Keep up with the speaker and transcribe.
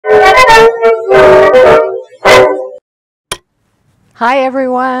Hi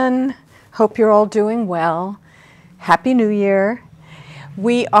everyone, hope you're all doing well. Happy New Year.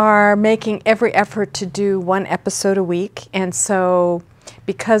 We are making every effort to do one episode a week, and so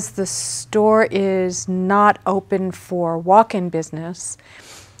because the store is not open for walk-in business,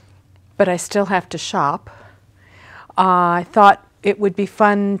 but I still have to shop, I thought it would be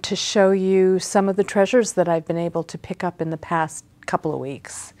fun to show you some of the treasures that I've been able to pick up in the past couple of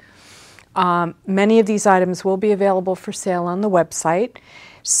weeks. Many of these items will be available for sale on the website,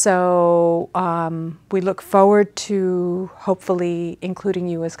 so we look forward to hopefully including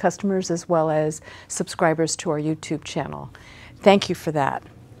you as customers as well as subscribers to our YouTube channel. Thank you for that.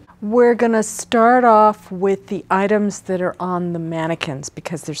 We're going to start off with the items that are on the mannequins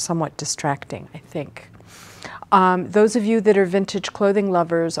because they're somewhat distracting, I think. Those of you that are vintage clothing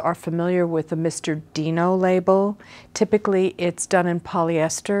lovers are familiar with the Mr. Dino label. Typically it's done in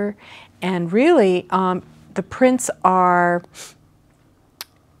polyester, and really the prints are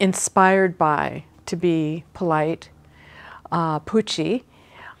inspired by, to be polite, Pucci.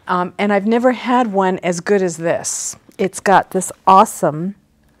 And I've never had one as good as this. It's got this awesome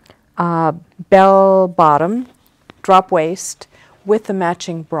bell bottom, drop waist with a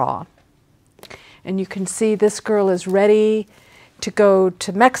matching bra. And you can see this girl is ready to go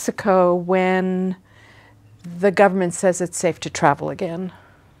to Mexico when the government says it's safe to travel again.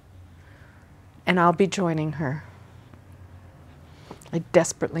 And I'll be joining her. I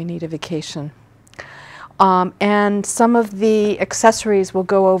desperately need a vacation. And some of the accessories we'll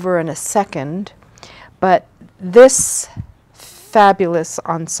go over in a second, but this fabulous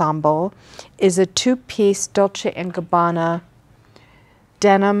ensemble is a two-piece Dolce & Gabbana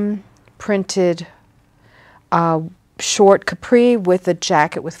denim printed short capri with a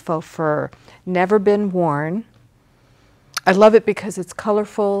jacket with faux fur. Never been worn. I love it because it's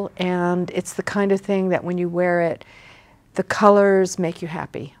colorful and it's the kind of thing that when you wear it, the colors make you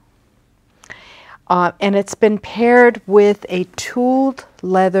happy. And it's been paired with a tooled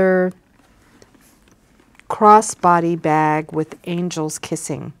leather crossbody bag with angels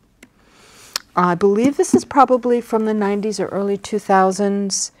kissing. I believe this is probably from the 90s or early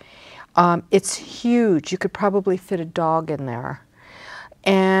 2000s. It's huge. You could probably fit a dog in there.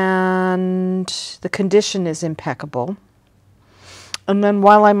 And the condition is impeccable. And then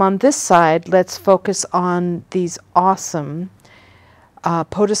while I'm on this side, let's focus on these awesome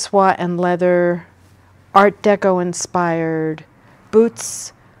peau de soie and leather Art Deco inspired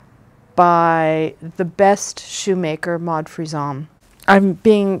boots by the best shoemaker, Maud Frison. I'm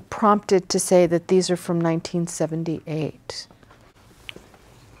being prompted to say that these are from 1978.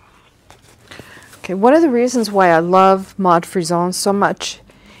 Okay, one of the reasons why I love Maud Frison so much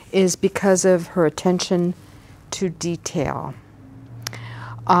is because of her attention to detail.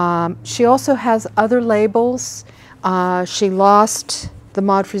 She also has other labels. She lost the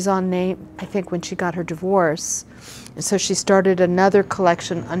Maud Frison name, I think, when she got her divorce. And so she started another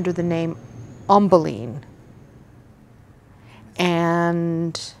collection under the name Ombeline.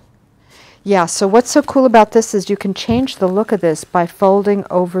 And yeah, so what's so cool about this is you can change the look of this by folding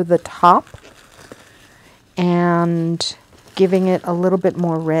over the top and giving it a little bit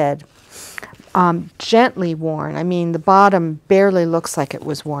more red. Gently worn. I mean, the bottom barely looks like it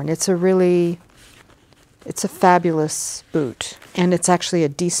was worn. It's a fabulous boot. And it's actually a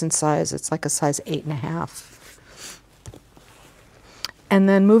decent size. It's like a size 8.5. And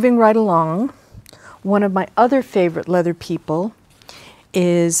then moving right along, one of my other favorite leather people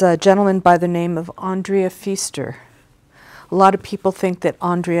is a gentleman by the name of Andrea Pfister. A lot of people think that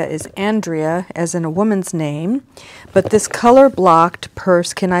Andrea is Andrea, as in a woman's name, but this color-blocked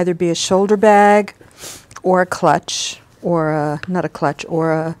purse can either be a shoulder bag or a clutch, or not a clutch,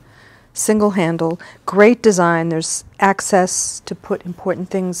 or a single handle. Great design. There's access to put important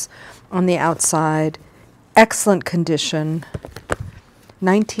things on the outside. Excellent condition.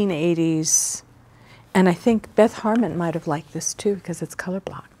 1980s. And I think Beth Harmon might have liked this too because it's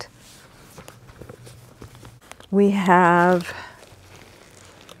color-blocked. We have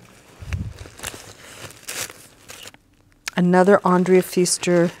another Andrea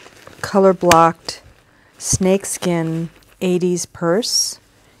Pfister color-blocked snakeskin 80s purse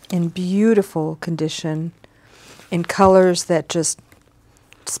in beautiful condition, in colors that just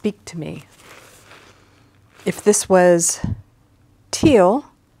speak to me. If this was teal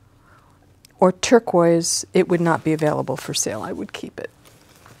or turquoise, it would not be available for sale. I would keep it.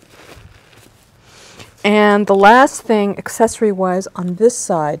 And the last thing, accessory-wise, on this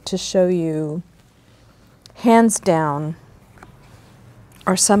side to show you, hands down,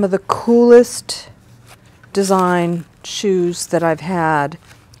 are some of the coolest design shoes that I've had.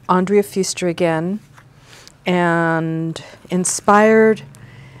 Andrea Pfister again, and inspired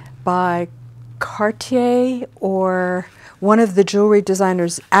by Cartier, or one of the jewelry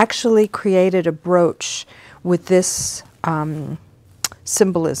designers actually created a brooch with this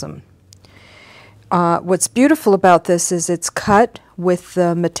symbolism. What's beautiful about this is it's cut with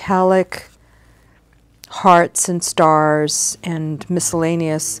the metallic hearts and stars and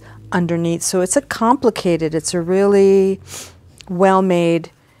miscellaneous underneath. So it's it's a really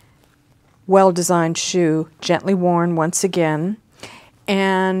well-made, well-designed shoe, gently worn once again.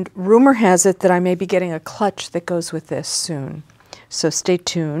 And rumor has it that I may be getting a clutch that goes with this soon. So stay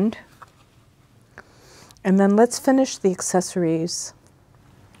tuned. And then let's finish the accessories.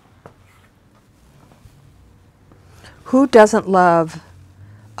 Who doesn't love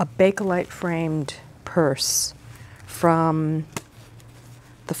a Bakelite framed purse from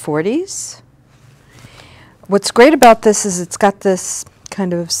the 40s? What's great about this is it's got this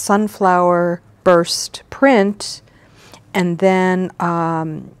kind of sunflower burst print, and then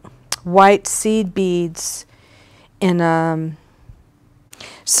white seed beads in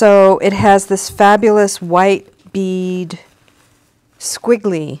so it has this fabulous white bead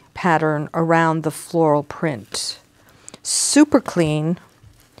squiggly pattern around the floral print. Super clean,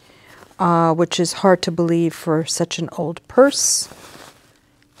 which is hard to believe for such an old purse,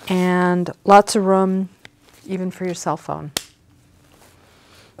 and lots of room even for your cell phone.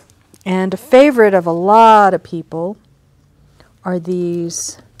 And a favorite of a lot of people are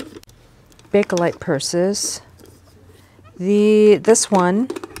these Bakelite purses. This one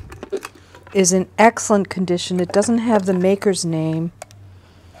is in excellent condition. It doesn't have the maker's name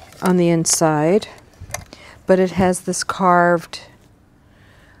on the inside, but it has this carved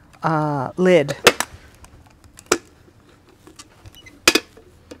lid.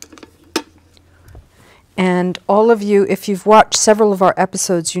 And all of you, if you've watched several of our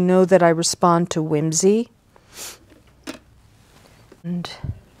episodes, you know that I respond to whimsy. And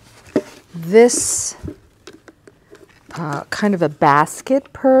this kind of a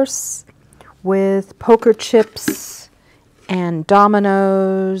basket purse with poker chips and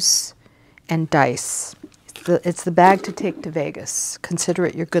dominoes and dice. It's the bag to take to Vegas. Consider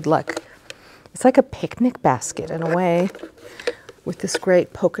it your good luck. It's like a picnic basket in a way, with this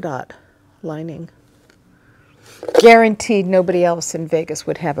great polka dot lining. Guaranteed nobody else in Vegas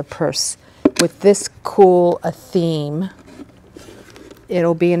would have a purse with this cool a theme.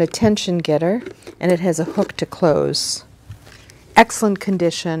 It'll be an attention getter, and it has a hook to close. Excellent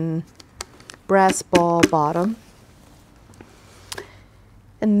condition, brass ball bottom.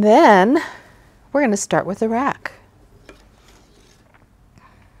 And then we're going to start with the rack.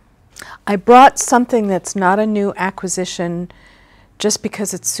 I brought something that's not a new acquisition just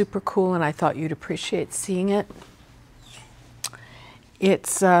because it's super cool and I thought you'd appreciate seeing it.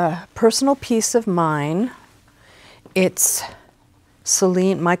 It's a personal piece of mine. It's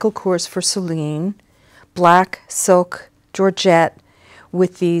Celine, Michael Kors for Celine, black silk Georgette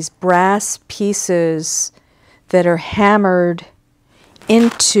with these brass pieces that are hammered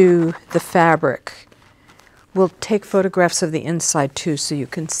into the fabric. We'll take photographs of the inside too so you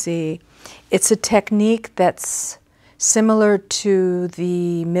can see. It's a technique that's similar to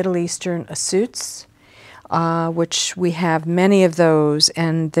the Middle Eastern asuts, which we have many of those,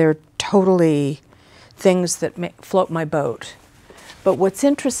 and they're totally things that float my boat. But what's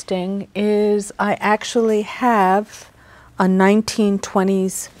interesting is I actually have a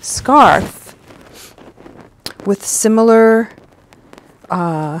 1920s scarf with similar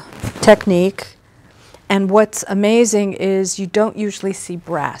technique. And what's amazing is you don't usually see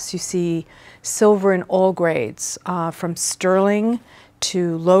brass. You see silver in all grades, from sterling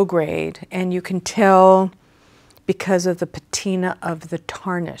to low grade. And you can tell because of the patina of the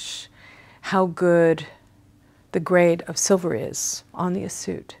tarnish how good the grade of silver is on the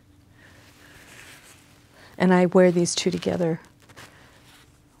suit. And I wear these two together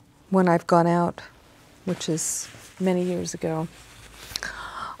when I've gone out, which is many years ago.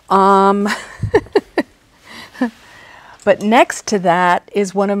 But next to that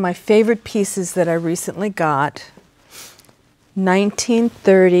is one of my favorite pieces that I recently got,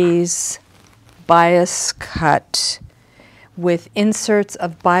 1930s bias cut with inserts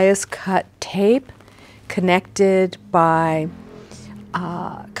of bias cut tape connected by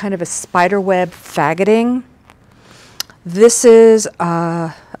kind of a spiderweb faggoting. This is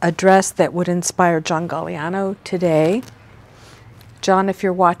a dress that would inspire John Galliano today. John, if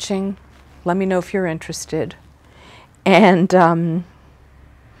you're watching, let me know if you're interested. And I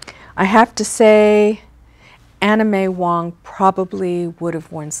have to say, Anna May Wong probably would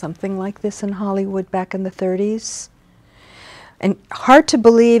have worn something like this in Hollywood back in the 30s. And hard to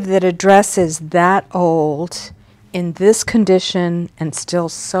believe that a dress is that old in this condition and still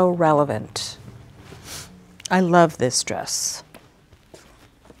so relevant. I love this dress.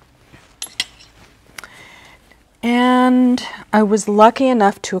 And I was lucky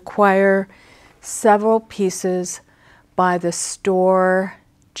enough to acquire several pieces by the store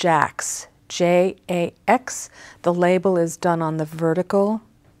Jax, J-A-X. The label is done on the vertical.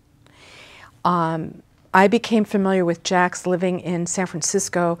 I became familiar with Jax living in San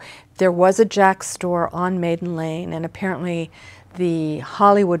Francisco. There was a Jax store on Maiden Lane, and apparently the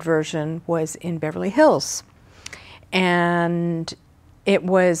Hollywood version was in Beverly Hills. And it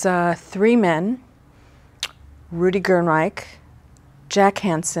was 3 men, Rudi Gernreich, Jack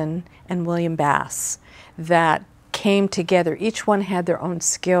Hansen, and William Bass, that came together. Each one had their own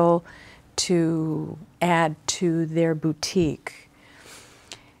skill to add to their boutique.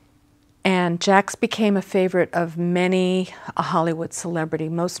 And Jax became a favorite of many a Hollywood celebrity,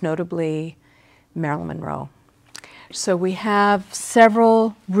 most notably Marilyn Monroe. So we have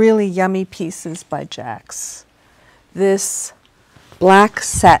several really yummy pieces by Jax. This black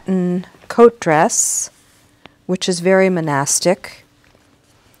satin coat dress, which is very monastic.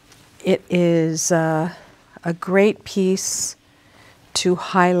 It is a great piece to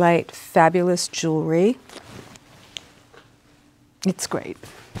highlight fabulous jewelry. It's great,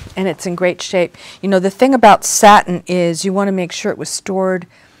 and it's in great shape. You know, the thing about satin is you want to make sure it was stored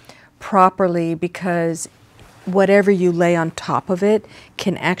properly, because whatever you lay on top of it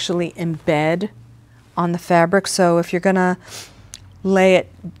can actually embed on the fabric. So if you're going to lay it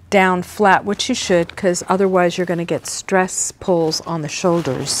down flat, which you should, because otherwise you're going to get stress pulls on the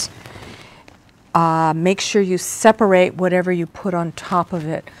shoulders, make sure you separate whatever you put on top of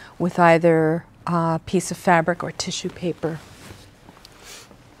it with either a piece of fabric or tissue paper.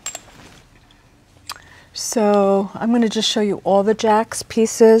 So I'm going to just show you all the Jax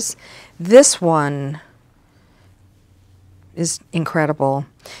pieces. This one is incredible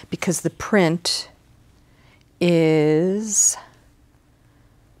because the print is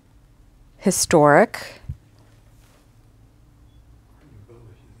historic.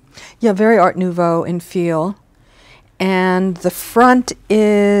 Yeah, very Art Nouveau in feel. And the front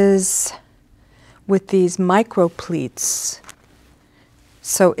is with these micro pleats.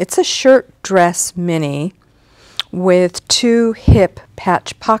 So it's a shirt dress mini with 2 hip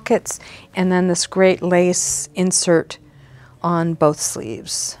patch pockets and then this great lace insert on both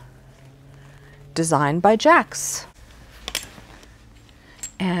sleeves. Designed by Jax.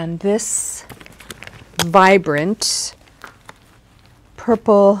 And this vibrant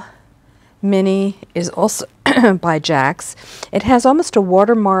purple mini is also by Jax. It has almost a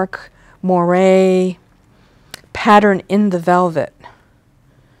watermark moire pattern in the velvet.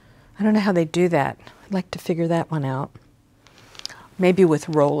 I don't know how they do that. I'd like to figure that one out. Maybe with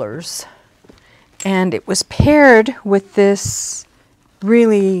rollers. And it was paired with this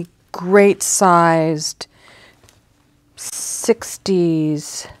really great sized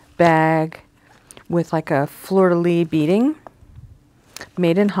 60s bag with like a fleur-de-lis beading,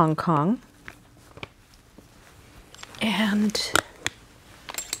 made in Hong Kong. And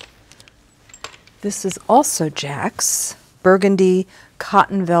this is also Jax, burgundy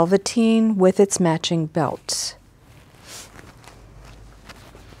cotton velveteen with its matching belt.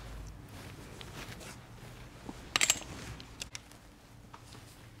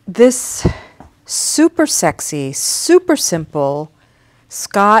 This super sexy, super simple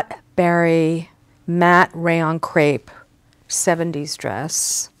Scott Barry matte rayon crepe 70s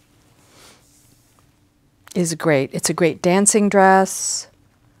dress is great. It's a great dancing dress.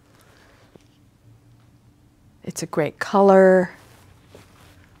 It's a great color.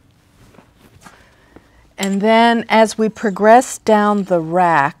 And then as we progress down the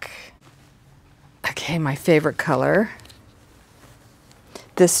rack, okay, my favorite color,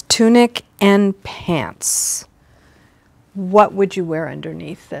 this tunic and pants. What would you wear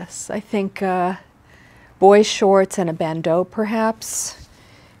underneath this? I think boy shorts and a bandeau, perhaps,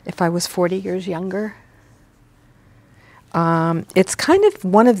 if I was 40 years younger. It's kind of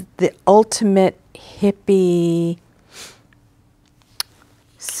one of the ultimate hippie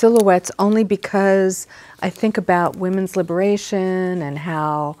silhouettes, only because I think about women's liberation and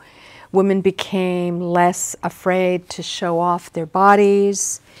how women became less afraid to show off their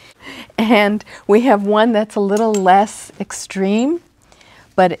bodies. And we have one that's a little less extreme,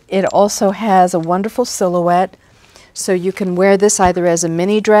 but it also has a wonderful silhouette. So you can wear this either as a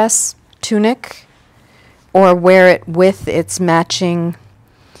mini dress, tunic, or wear it with its matching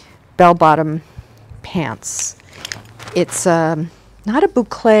bell-bottom pants. It's not a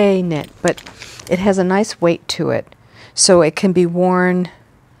boucle knit, but it has a nice weight to it. So it can be worn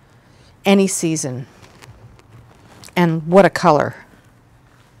any season. And what a color.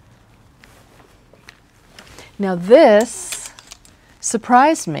 Now this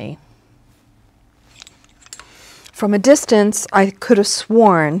surprised me. From a distance, I could have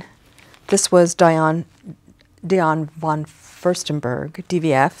sworn this was Dion von Furstenberg,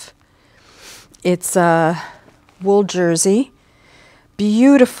 DVF. It's a wool jersey.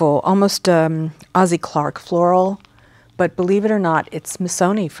 Beautiful, almost Ozzie Clark floral. But believe it or not, it's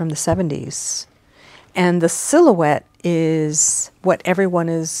Missoni from the 70s. And the silhouette is what everyone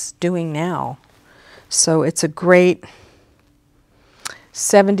is doing now. So it's a great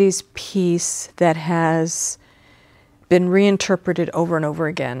 70s piece that has been reinterpreted over and over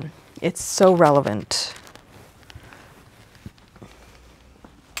again. It's so relevant.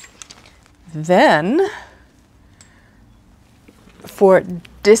 Then, for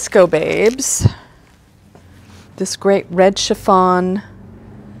Disco Babes, this great red chiffon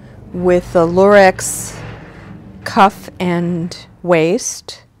with the lurex cuff and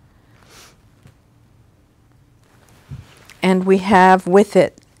waist. And we have with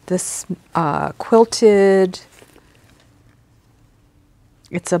it this quilted,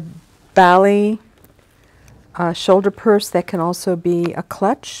 it's a Bali shoulder purse that can also be a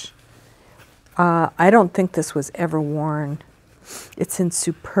clutch. I don't think this was ever worn. It's in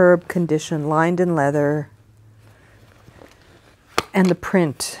superb condition, lined in leather. And the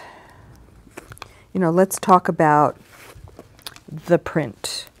print. You know, let's talk about the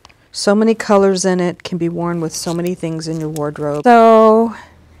print. So many colors in it, can be worn with so many things in your wardrobe. So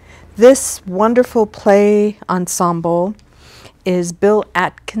this wonderful play ensemble is Bill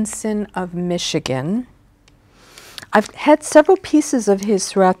Atkinson of Michigan. I've had several pieces of his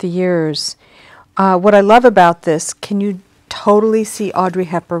throughout the years. What I love about this, can you totally see Audrey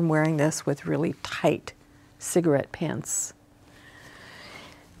Hepburn wearing this with really tight cigarette pants?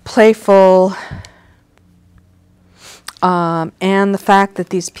 Playful. And the fact that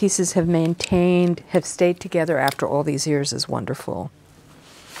these pieces have stayed together after all these years is wonderful.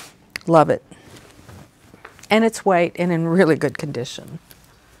 Love it. And it's white and in really good condition.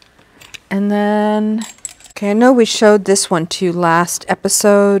 And then, okay, I know we showed this one to you last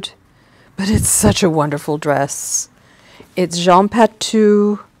episode, but it's such a wonderful dress. It's Jean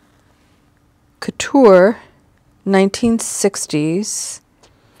Patou Couture, 1960s.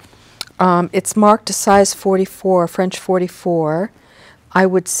 It's marked a size 44, French 44. I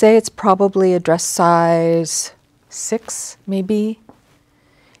would say it's probably a dress size 6, maybe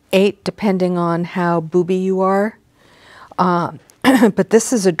 8, depending on how booby you are. But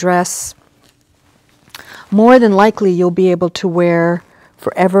this is a dress more than likely you'll be able to wear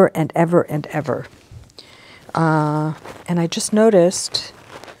forever and ever and ever. And I just noticed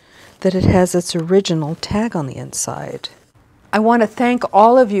that it has its original tag on the inside. I want to thank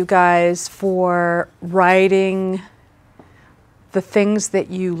all of you guys for writing the things that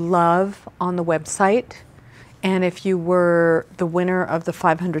you love on the website. And if you were the winner of the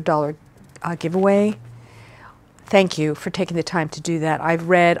 $500 giveaway, thank you for taking the time to do that. I've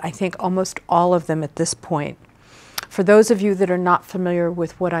read, I think, almost all of them at this point. For those of you that are not familiar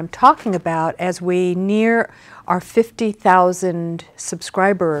with what I'm talking about, as we near our 50,000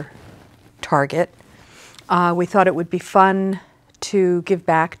 subscriber target, we thought it would be fun to give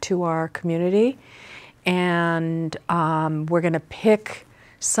back to our community, and we're going to pick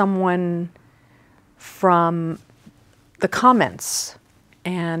someone from the comments.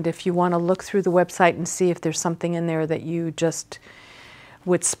 And if you want to look through the website and see if there's something in there that you just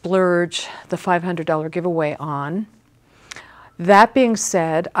would splurge the $500 giveaway on. That being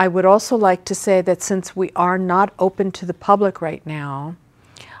said, I would also like to say that since we are not open to the public right now,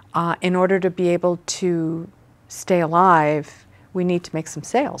 in order to be able to stay alive, we need to make some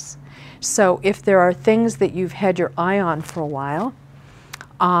sales. So if there are things that you've had your eye on for a while,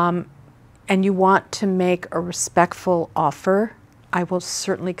 and you want to make a respectful offer, I will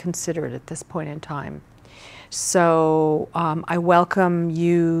certainly consider it at this point in time. So I welcome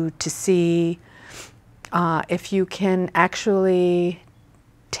you to see if you can actually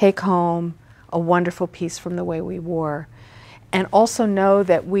take home a wonderful piece from the way we wore. And also know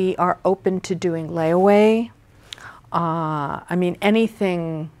that we are open to doing layaway. I mean,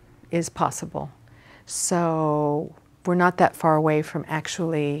 anything is possible. So we're not that far away from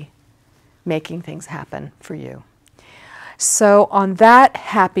actually making things happen for you. So on that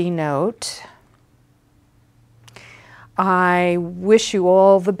happy note, I wish you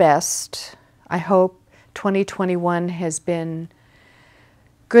all the best. I hope 2021 has been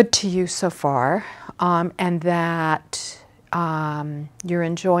good to you so far, and that you're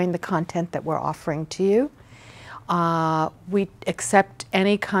enjoying the content that we're offering to you. We accept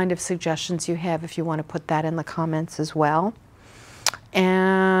any kind of suggestions you have if you want to put that in the comments as well.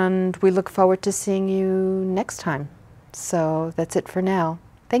 And we look forward to seeing you next time. So that's it for now.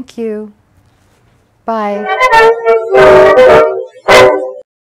 Thank you. Bye.